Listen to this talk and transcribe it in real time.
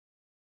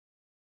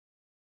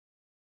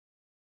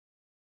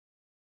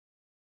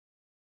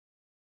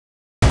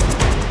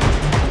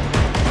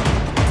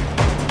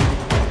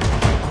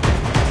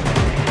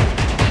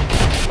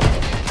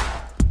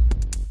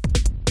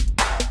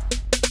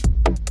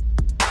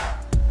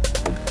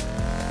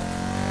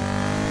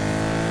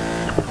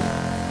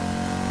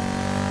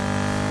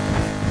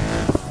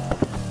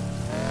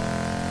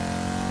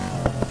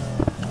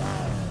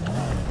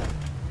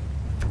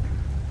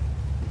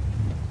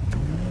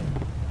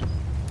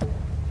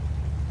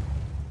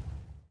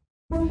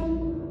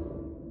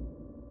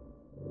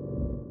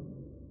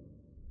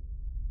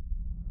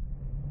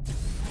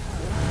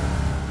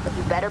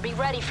Better be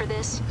ready for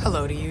this.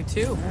 Hello to you,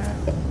 too.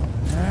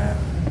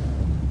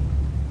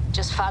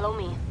 Just follow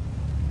me.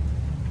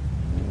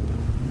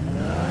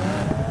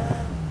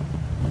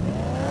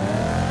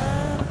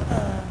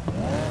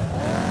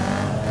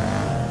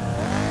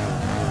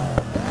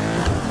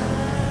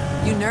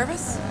 You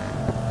nervous?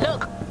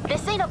 Look,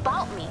 this ain't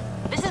about me.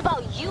 This is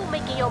about you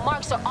making your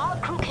mark so our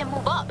crew can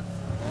move up.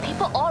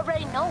 People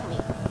already know me.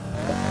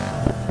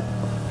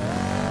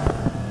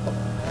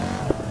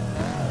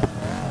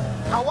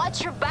 I'll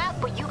watch your back,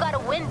 but you gotta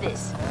win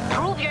this.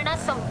 Prove you're not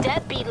some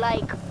deadbeat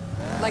like...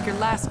 Like your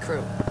last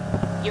crew.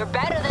 You're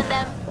better than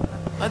them.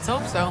 Let's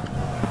hope so.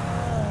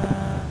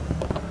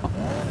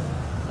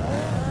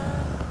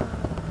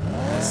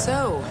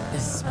 So, the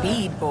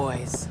Speed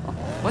Boys.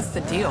 What's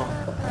the deal?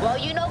 Well,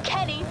 you know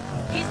Kenny.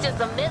 He's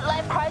just a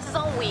midlife crisis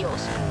on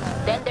wheels.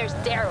 Then there's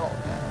Daryl.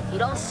 He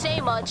don't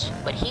say much,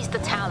 but he's the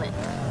talent.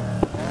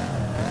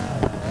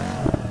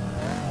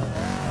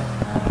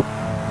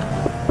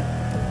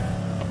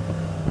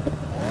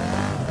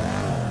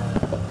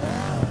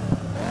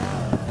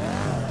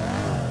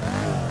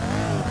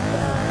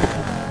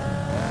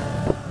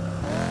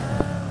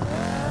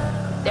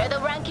 They're the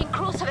ranking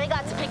crew, so they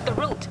got to pick the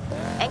route.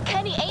 And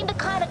Kenny ain't the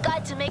kind of guy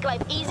to make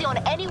life easy on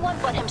anyone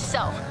but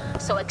himself.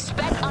 So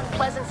expect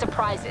unpleasant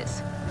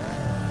surprises.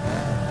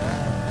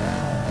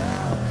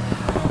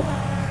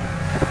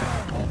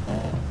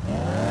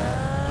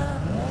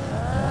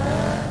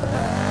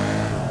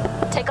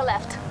 Take a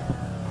left.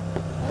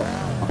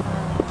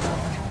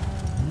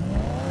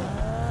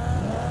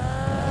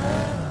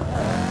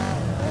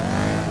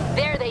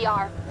 There they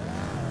are.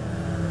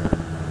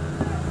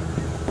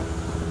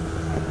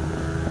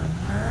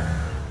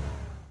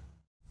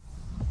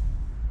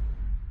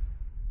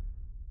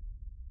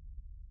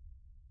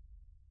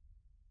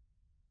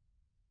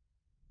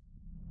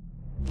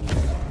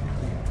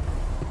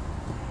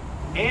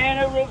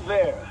 Anna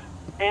Rivera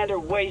and her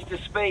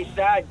waste-of-space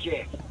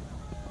sidekick.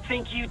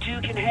 Think you two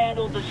can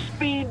handle the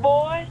Speed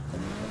Boy?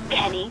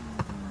 Kenny.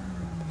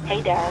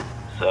 Hey, Daryl.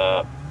 What's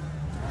up?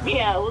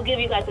 Yeah, we'll give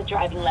you guys a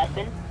driving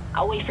lesson.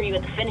 I'll wait for you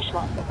at the finish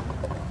line.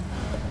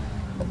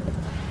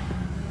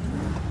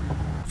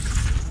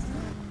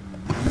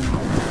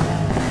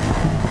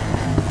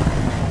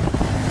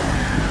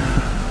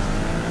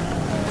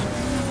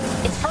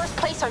 It's first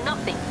place or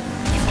nothing.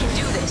 You can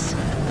do this.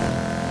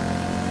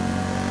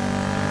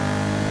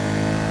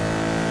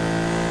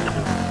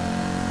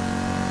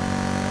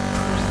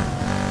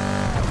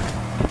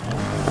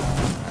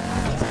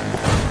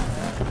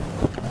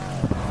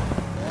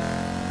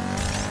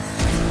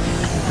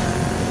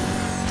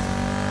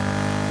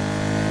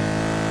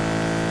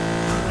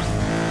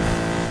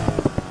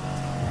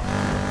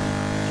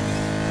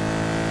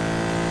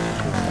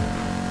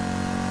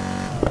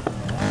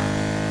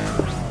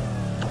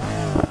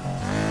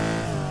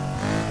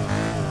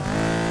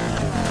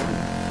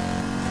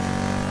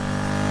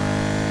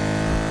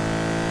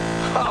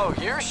 Oh,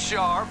 you're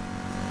sharp.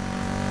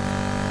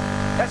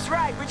 That's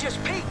right, we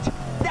just peaked.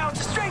 Now it's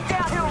a straight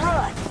downhill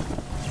run.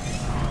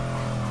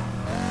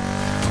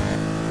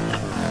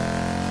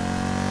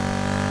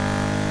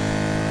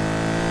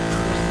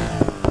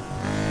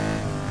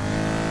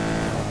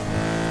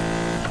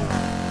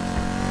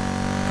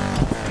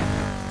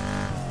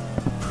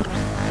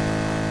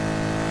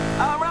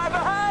 I'm right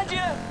behind you.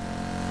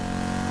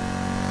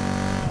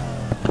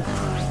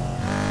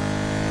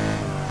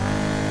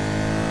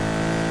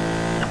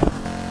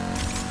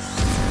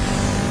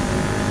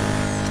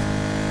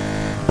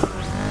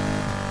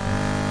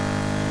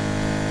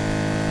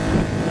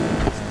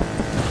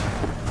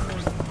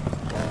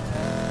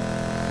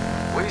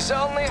 We's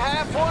only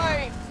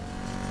halfway.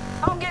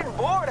 I'm getting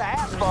bored of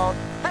asphalt.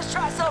 Let's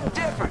try something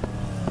different.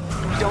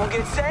 Don't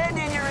get sand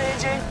in your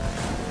engine.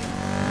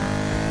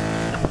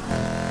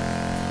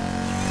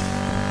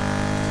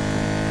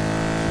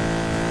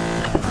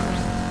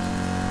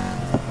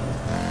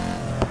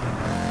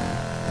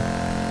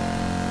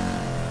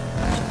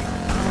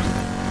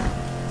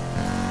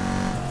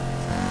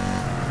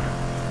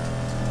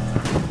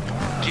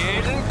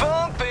 Getting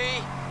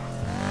bumpy.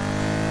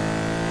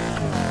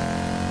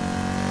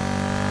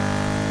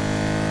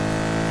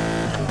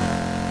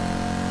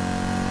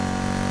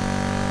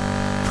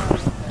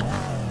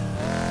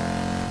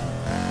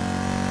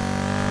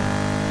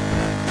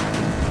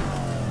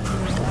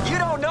 You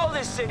don't know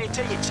this city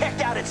till you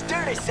checked out its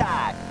dirty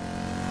side.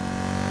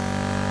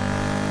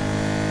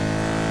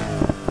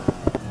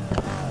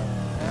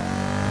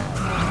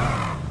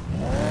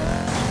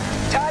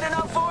 Tight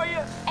enough for you?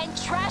 And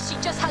trashy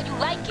just how you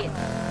like it.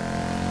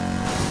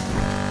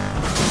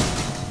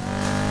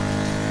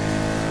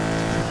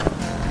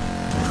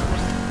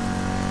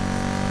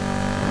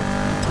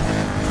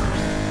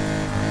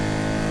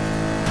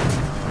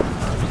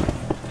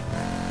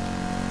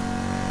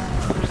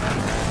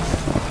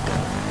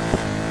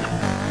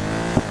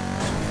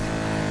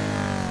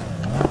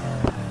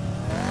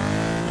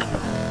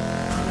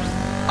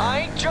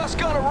 I ain't just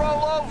gonna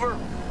roll over.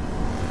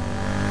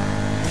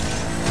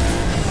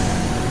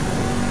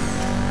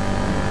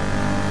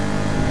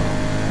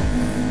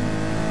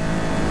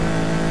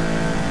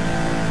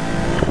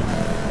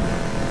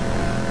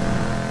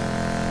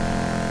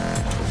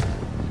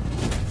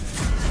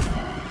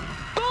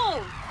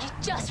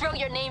 throw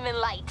your name in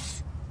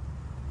lights.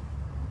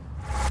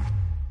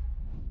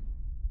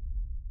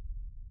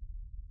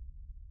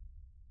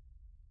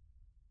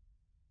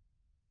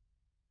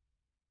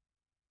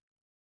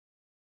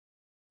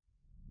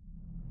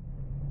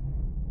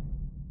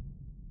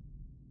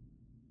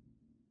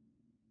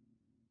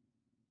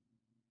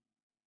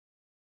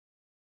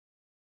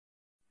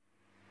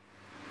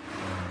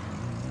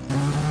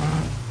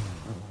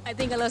 I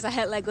think I lost a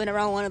headlight going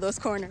around one of those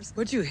corners.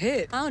 What'd you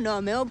hit? I don't know,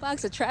 a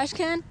mailbox, a trash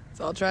can? It's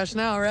all trash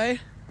now, right?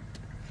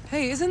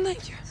 Hey, isn't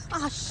that yours?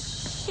 Ah,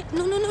 shit.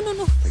 No.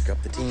 Wake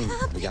up the team.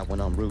 We got one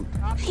en route.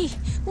 Hey,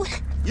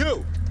 what?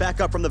 You!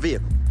 Back up from the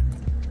vehicle.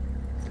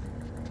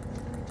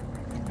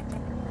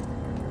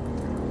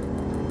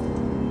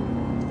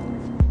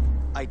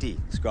 ID,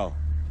 let's go.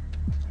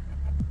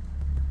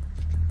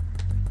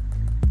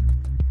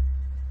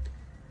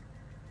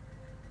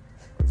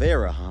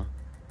 Vera, huh?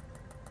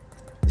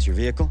 Is your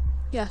vehicle?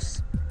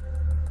 Yes.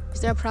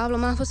 Is there a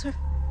problem, officer?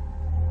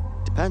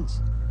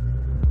 Depends.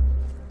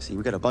 See,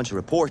 we got a bunch of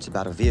reports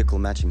about a vehicle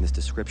matching this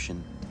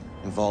description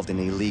involved in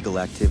illegal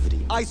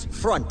activity. ICE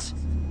front!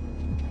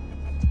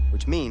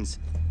 Which means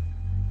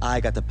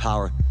I got the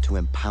power to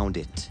impound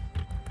it.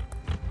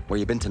 Where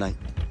you been tonight?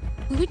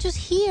 We were just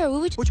here. We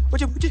were just... What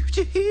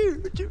you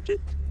here?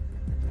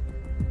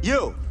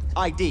 You!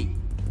 ID!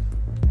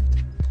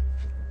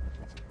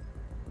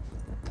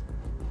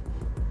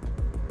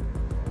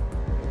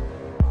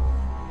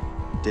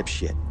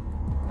 Dipshit.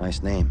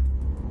 Nice name.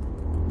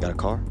 You got a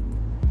car?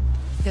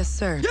 Yes,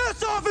 sir.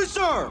 Yes,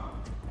 officer!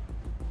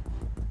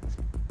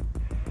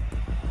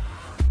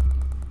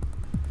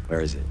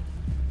 Where is it?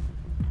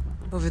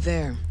 Over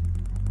there.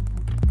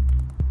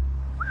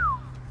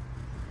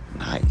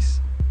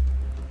 Nice.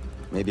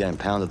 Maybe I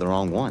impounded the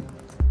wrong one.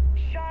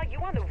 Shaw, you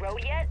on the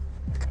road yet?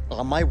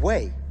 On my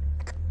way.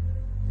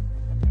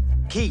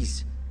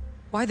 Keys.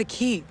 Why the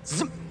key?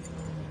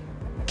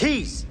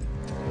 Keys!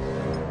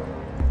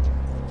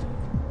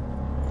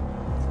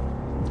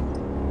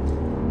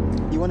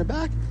 You want it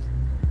back?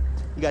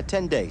 You got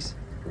 10 days.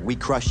 We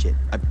crush it.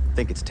 I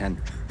think it's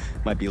 10.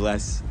 Might be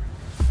less.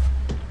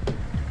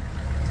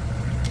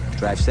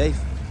 Drive safe.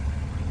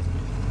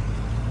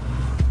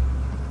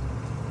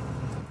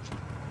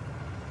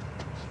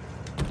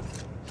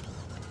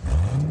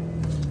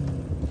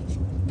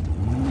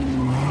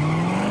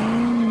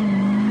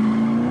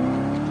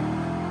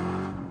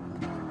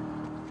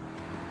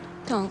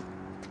 Don't.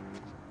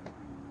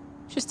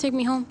 Just take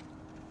me home.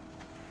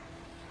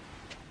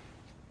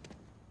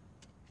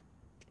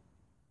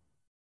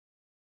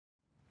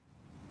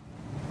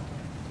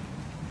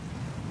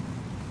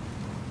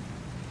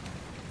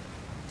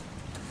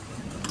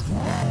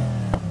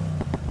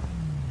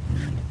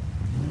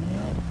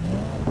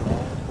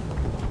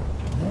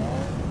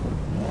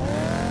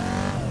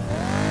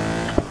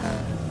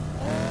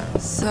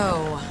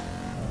 So,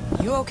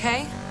 you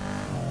okay?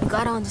 You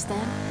gotta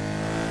understand.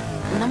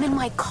 When I'm in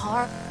my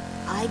car,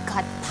 I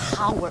got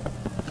power.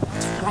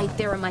 It's right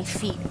there at my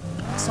feet.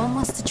 Someone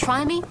wants to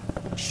try me?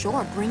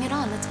 Sure, bring it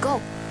on, let's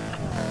go.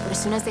 But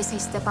as soon as they say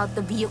step out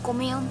the vehicle,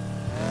 ma'am,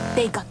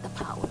 they got the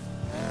power.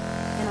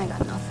 And I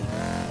got nothing.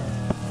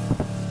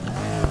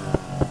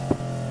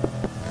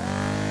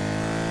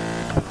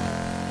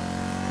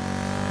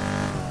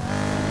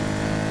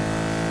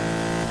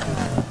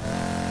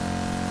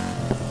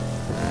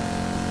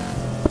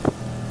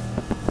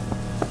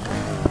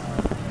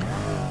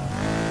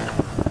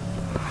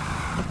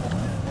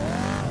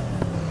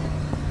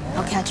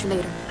 I'll catch you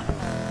later.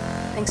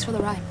 Thanks for the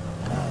ride.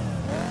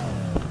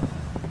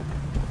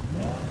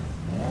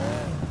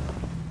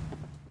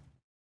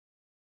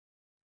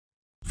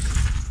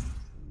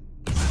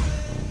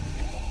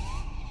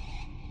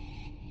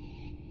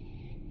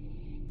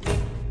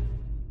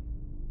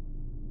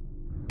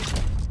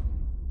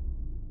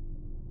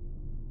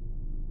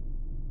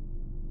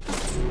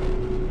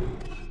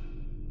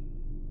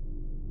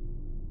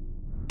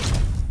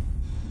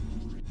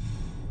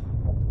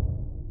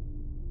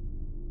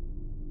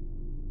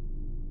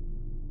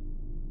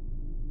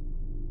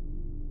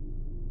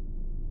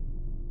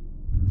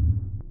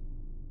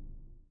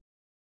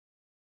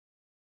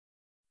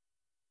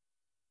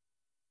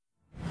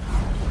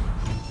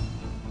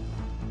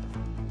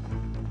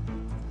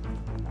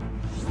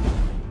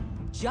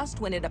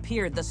 Just when it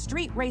appeared the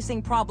street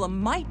racing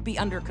problem might be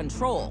under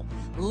control,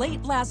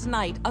 late last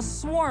night, a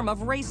swarm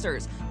of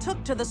racers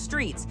took to the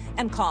streets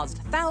and caused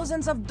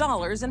thousands of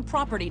dollars in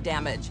property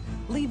damage,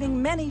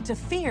 leaving many to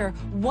fear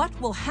what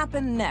will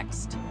happen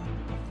next.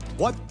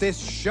 What this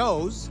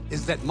shows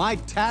is that my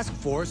task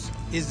force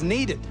is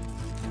needed,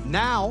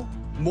 now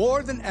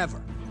more than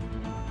ever.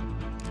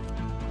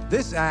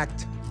 This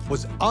act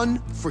was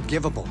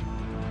unforgivable.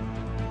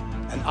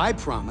 And I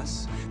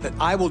promise that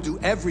I will do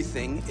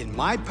everything in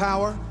my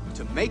power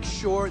to make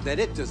sure that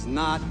it does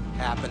not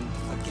happen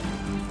again.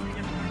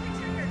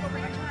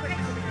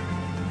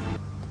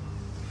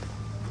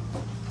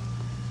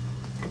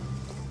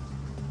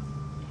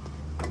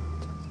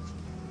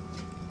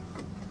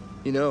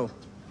 You know,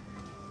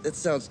 that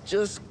sounds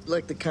just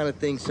like the kind of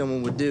thing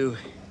someone would do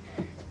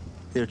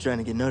They were trying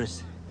to get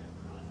noticed.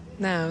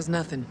 Nah, it was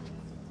nothing.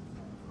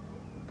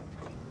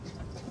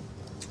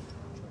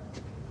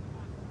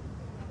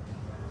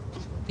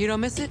 You don't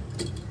miss it?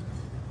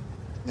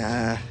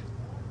 Nah. Can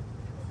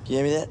you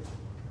hand me that?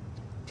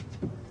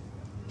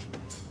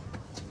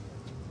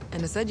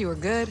 And I said you were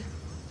good.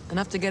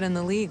 Enough to get in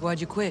the league. Why'd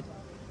you quit?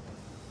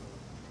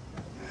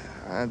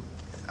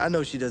 I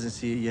know she doesn't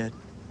see it yet.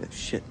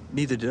 Shit,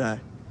 neither did I.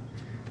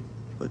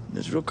 But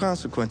there's real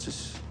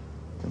consequences.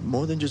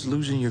 More than just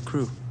losing your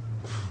crew.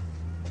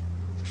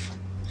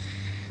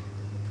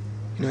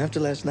 You know,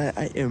 after last night,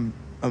 I am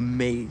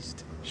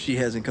amazed she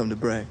hasn't come to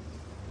brag.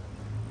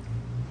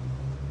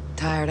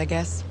 Tired, I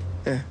guess.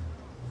 Yeah.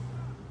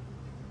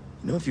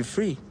 You know, if you're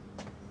free,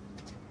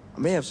 I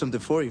may have something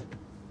for you.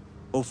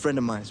 Old friend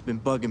of mine's been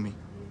bugging me.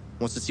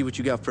 Wants to see what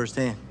you got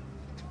firsthand.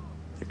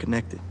 They're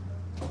connected.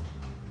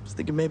 Was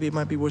thinking maybe it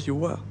might be worth your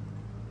while.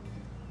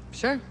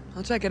 Sure,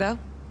 I'll check it out.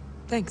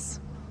 Thanks.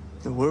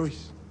 No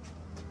worries.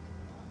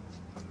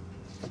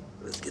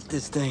 Let's get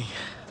this thing.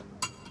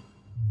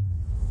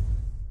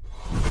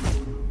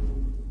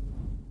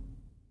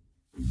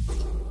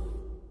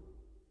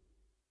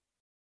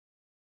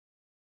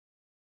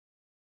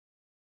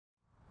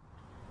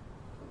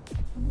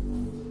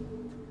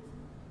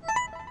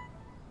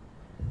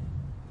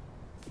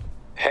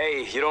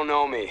 Hey, you don't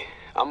know me.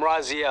 I'm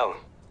Raziel.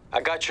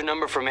 I got your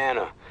number from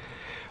Anna.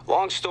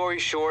 Long story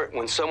short,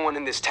 when someone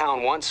in this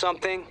town wants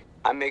something,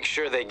 I make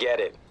sure they get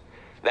it.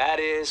 That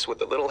is,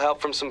 with a little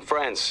help from some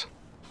friends.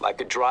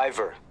 Like a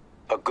driver.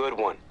 A good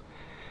one.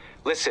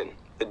 Listen,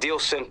 the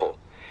deal's simple.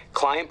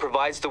 Client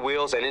provides the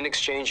wheels, and in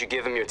exchange you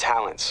give him your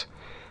talents.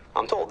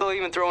 I'm told they'll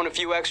even throw in a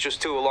few extras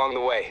too along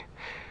the way.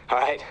 All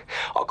right?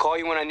 I'll call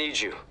you when I need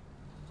you.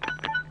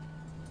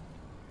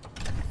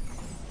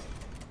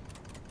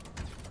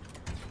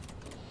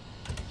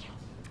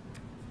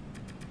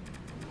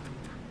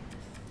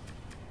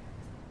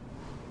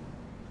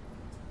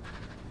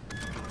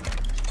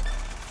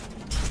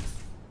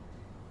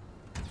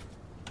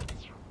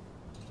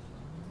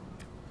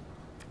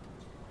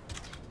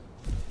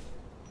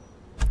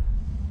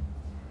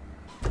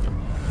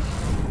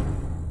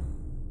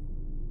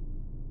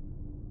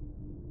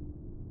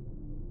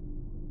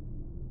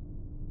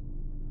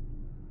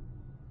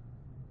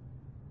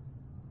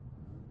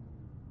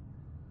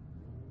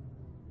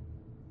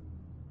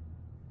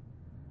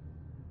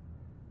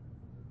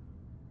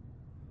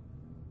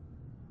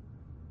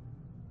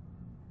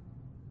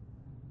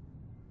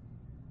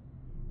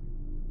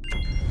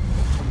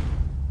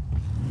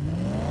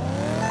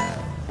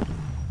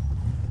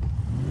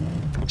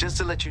 Just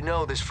to let you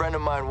know, this friend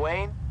of mine,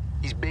 Wayne,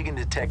 he's big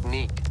into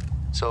technique,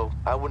 so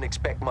I wouldn't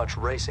expect much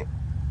racing.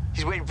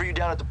 He's waiting for you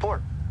down at the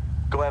port.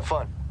 Go have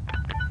fun.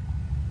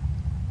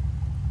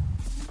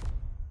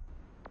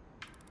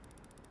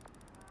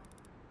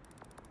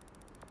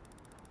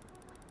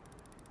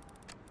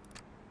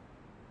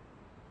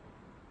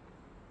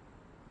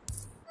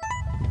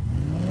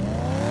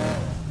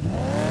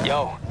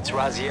 Yo, it's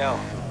Raziel.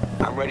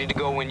 I'm ready to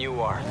go when you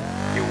are.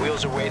 Your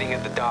wheels are waiting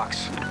at the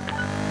docks.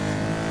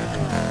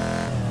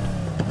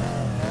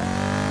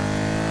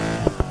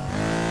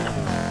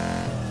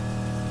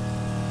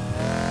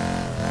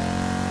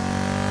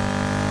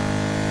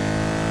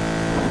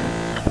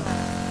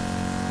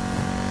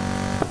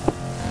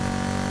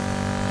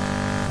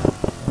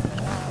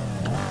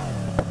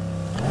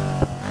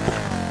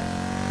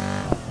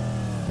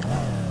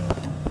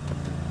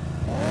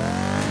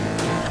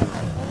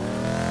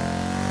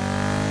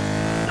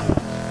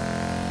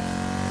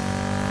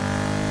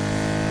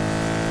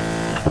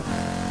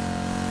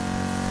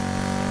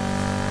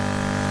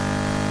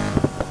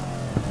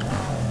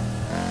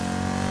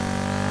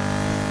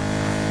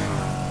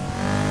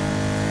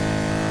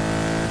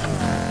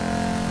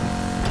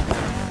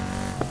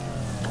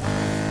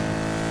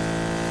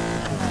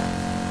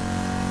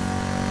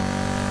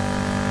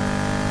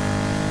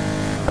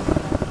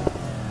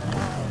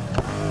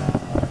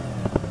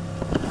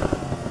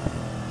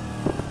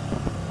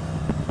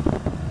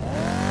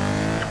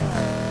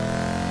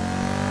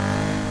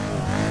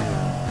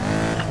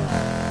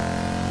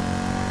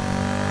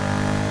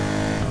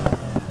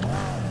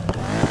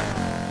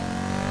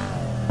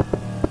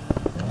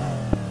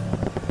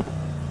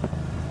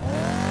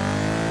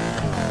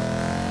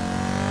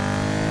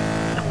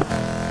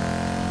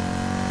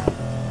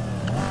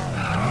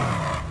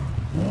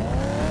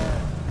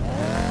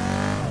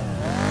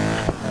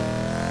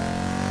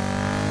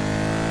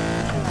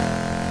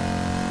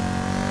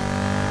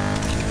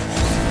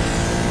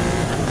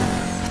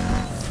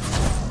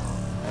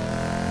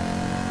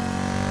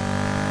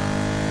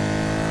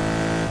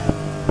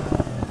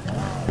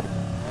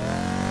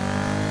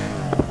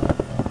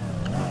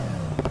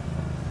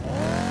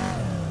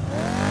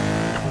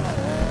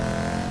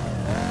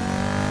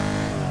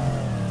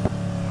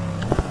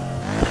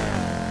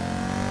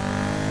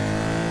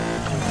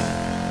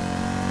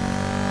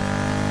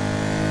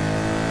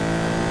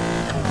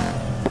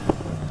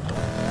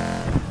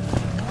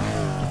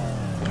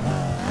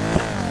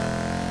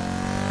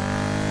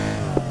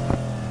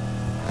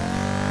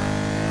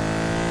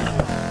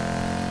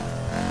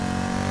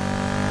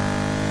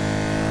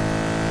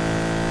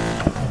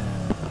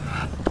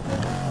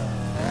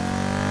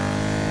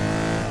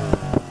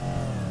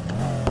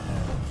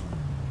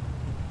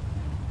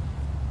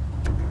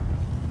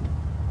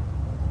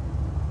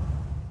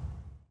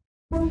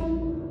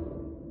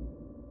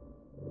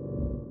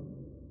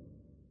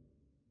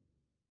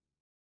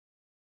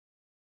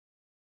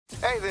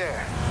 Hey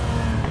there.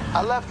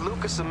 I left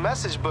Lucas a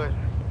message, but...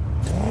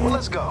 well,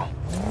 let's go.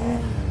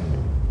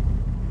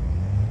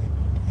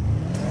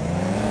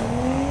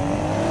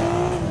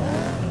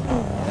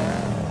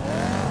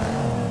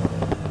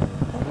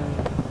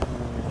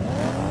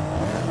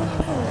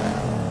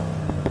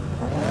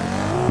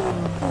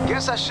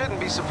 Guess I shouldn't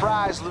be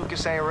surprised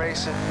Lucas ain't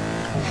racing.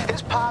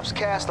 His pops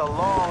cast a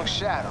long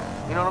shadow,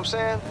 you know what I'm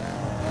saying?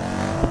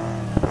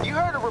 You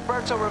heard of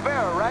Roberto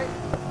Rivera, right?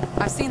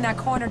 I've seen that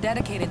corner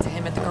dedicated to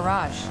him at the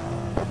garage.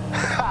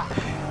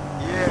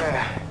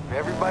 Yeah,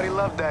 everybody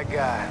loved that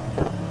guy.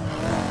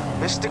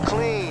 Mr.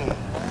 Clean.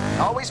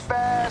 Always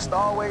fast,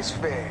 always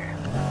fair.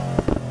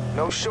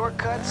 No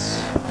shortcuts,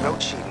 no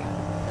cheating.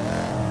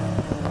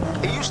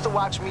 He used to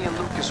watch me and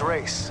Lucas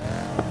race.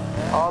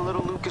 All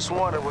little Lucas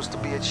wanted was to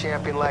be a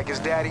champion like his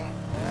daddy.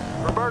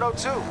 Roberto,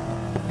 too.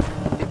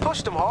 He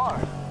pushed him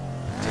hard.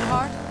 Too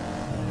hard?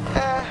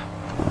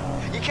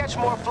 You catch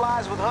more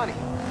flies with honey.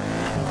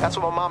 That's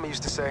what my mama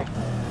used to say.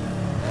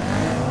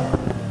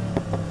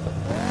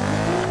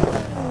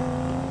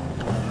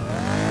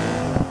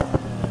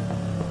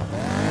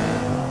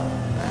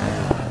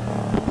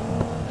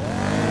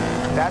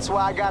 That's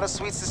why I got a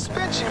sweet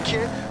suspension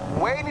kit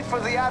waiting for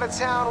the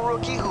out-of-town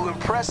rookie who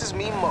impresses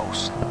me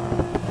most.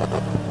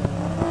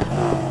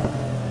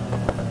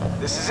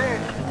 This is it.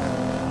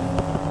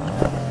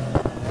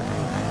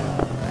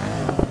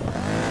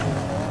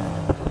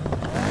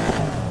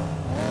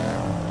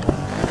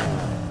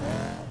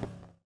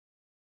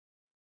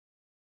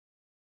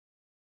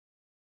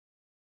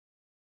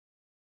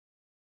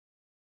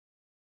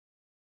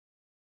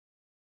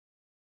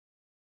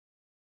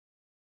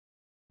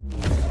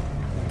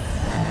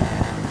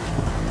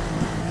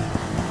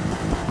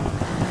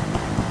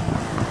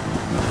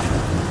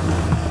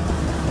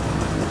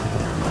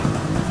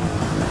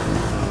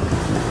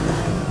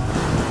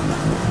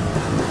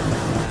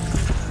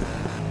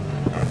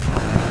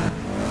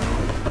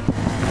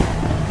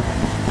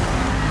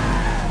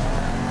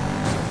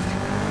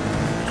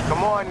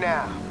 Come on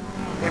now,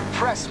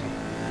 impress me.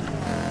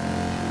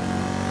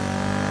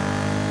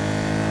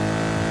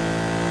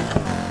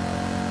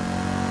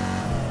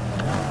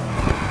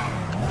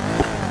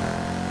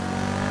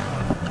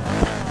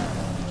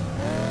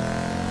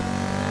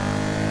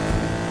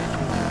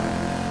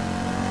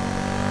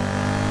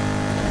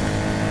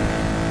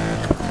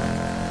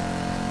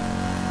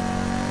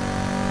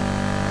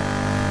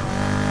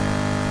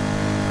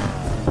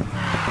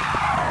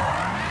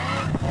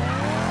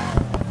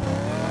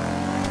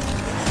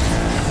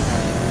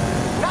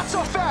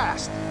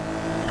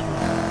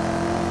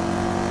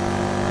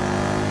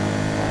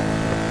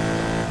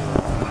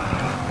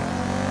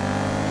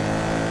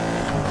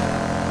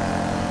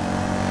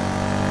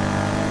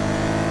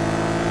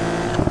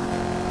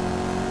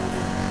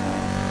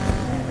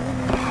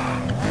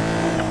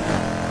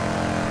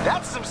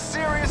 That's some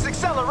serious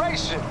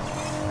acceleration.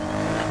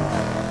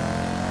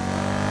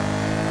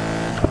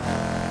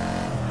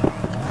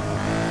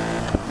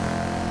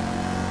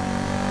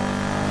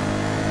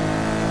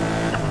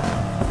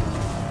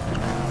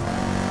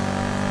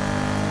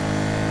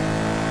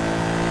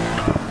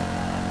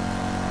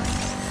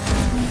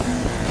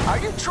 Are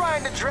you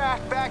trying to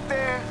draft back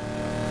there?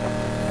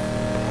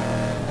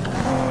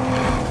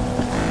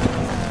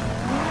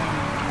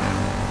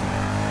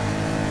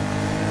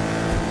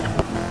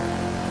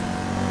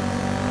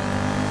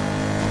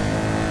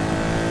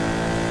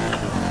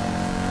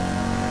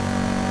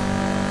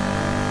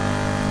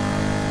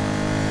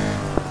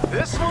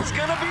 This one's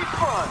gonna be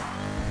fun.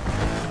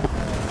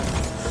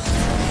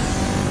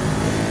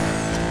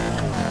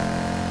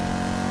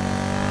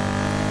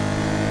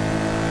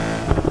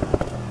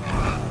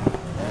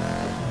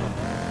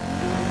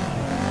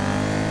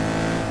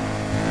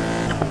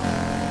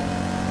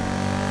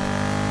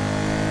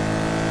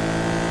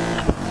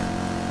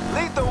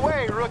 Lead the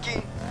way,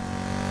 rookie.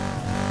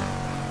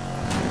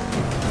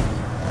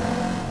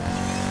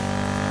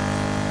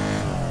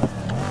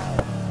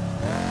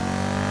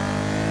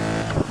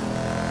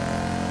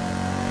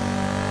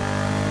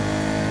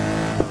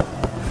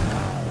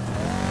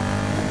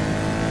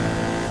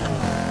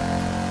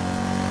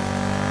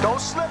 Don't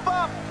slip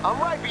up. I'm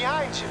right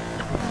behind you.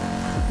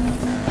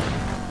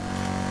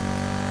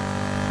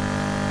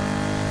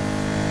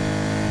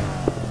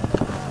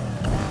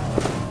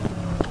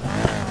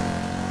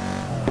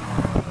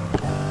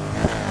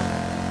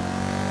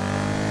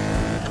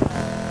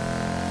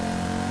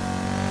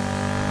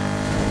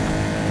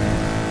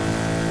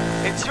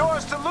 It's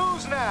yours to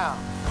lose now.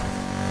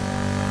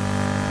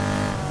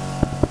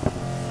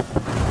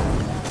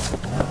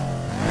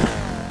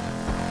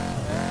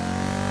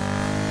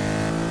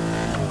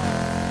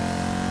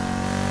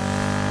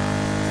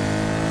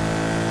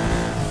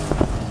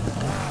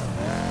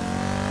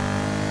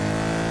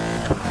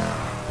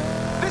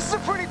 This is a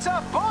pretty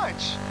tough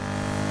bunch.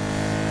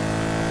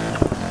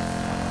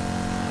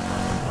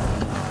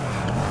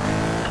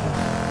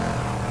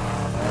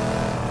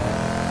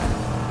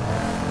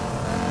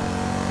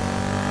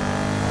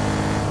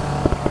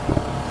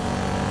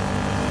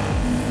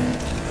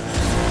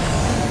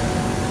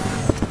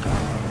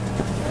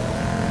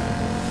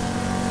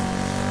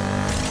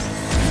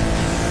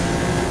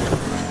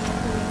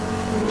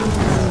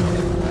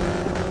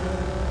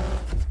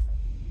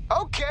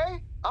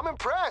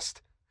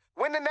 impressed.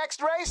 Win the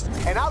next race,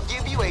 and I'll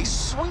give you a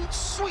sweet,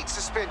 sweet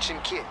suspension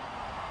kit.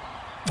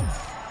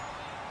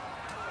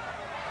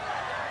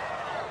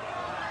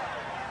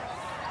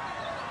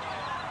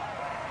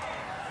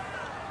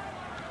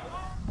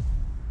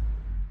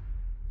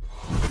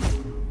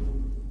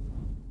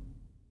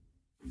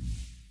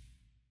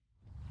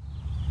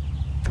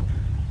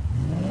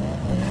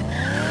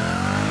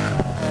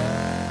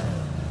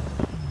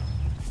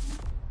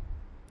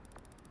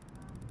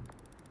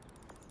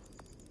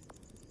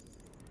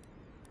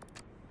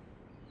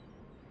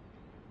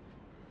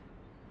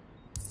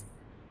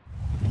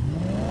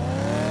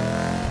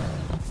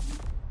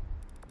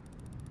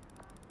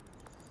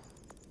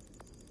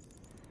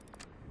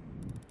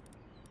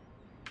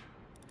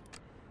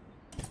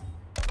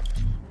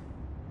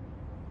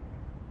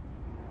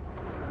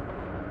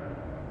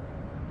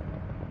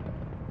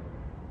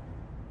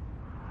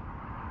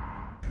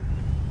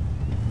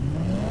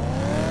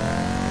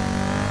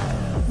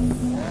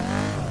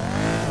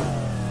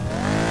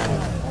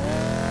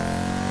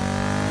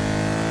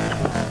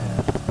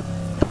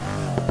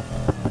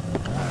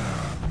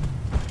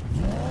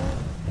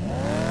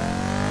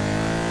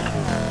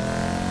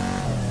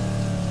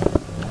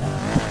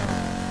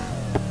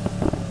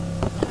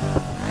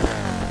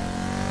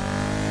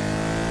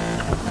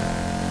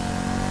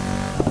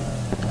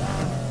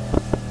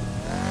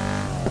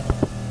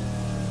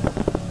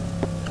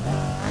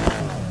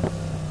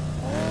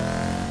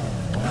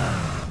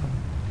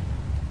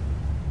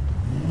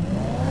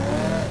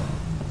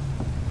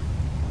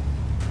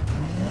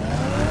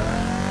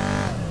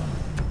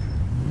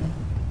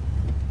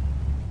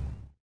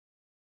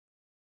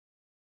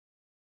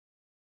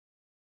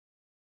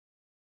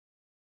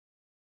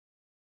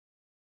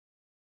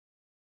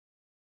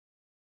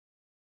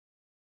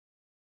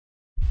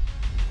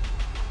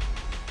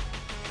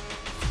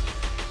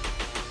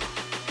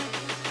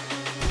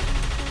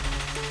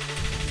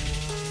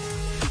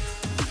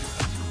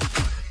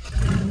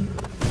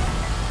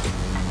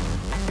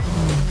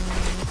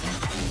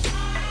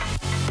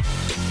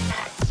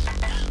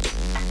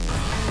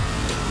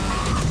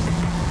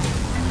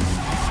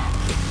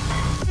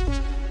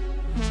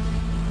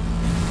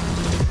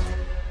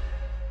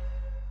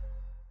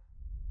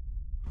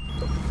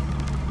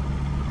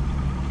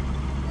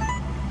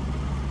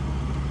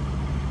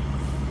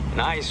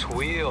 Nice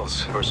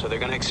wheels, or so they're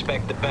gonna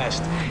expect the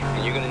best,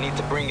 and you're gonna need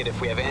to bring it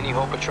if we have any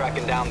hope of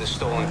tracking down this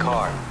stolen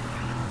car.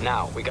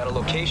 Now, we got a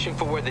location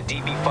for where the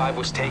DB5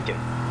 was taken.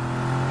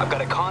 I've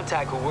got a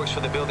contact who works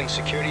for the building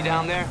security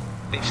down there.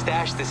 They've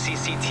stashed the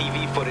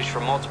CCTV footage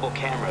from multiple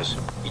cameras.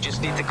 You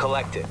just need to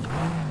collect it.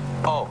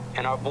 Oh,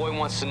 and our boy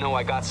wants to know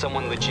I got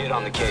someone legit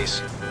on the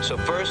case. So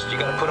first, you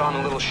gotta put on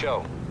a little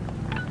show.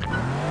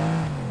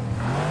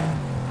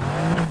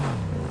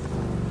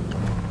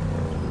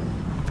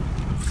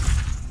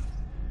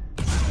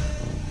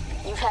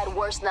 You've had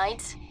worse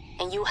nights,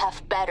 and you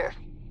have better.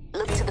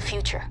 Look to the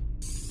future.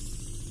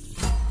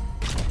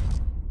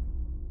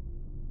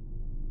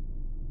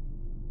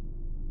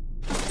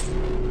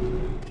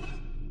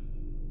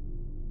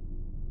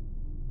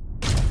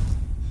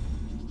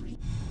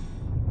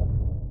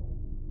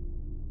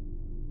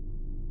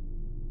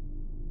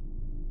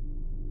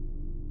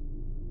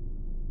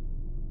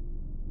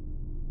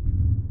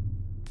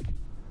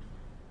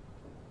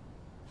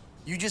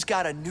 You just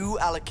got a new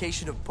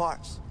allocation of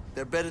parts.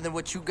 They're better than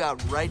what you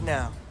got right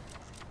now.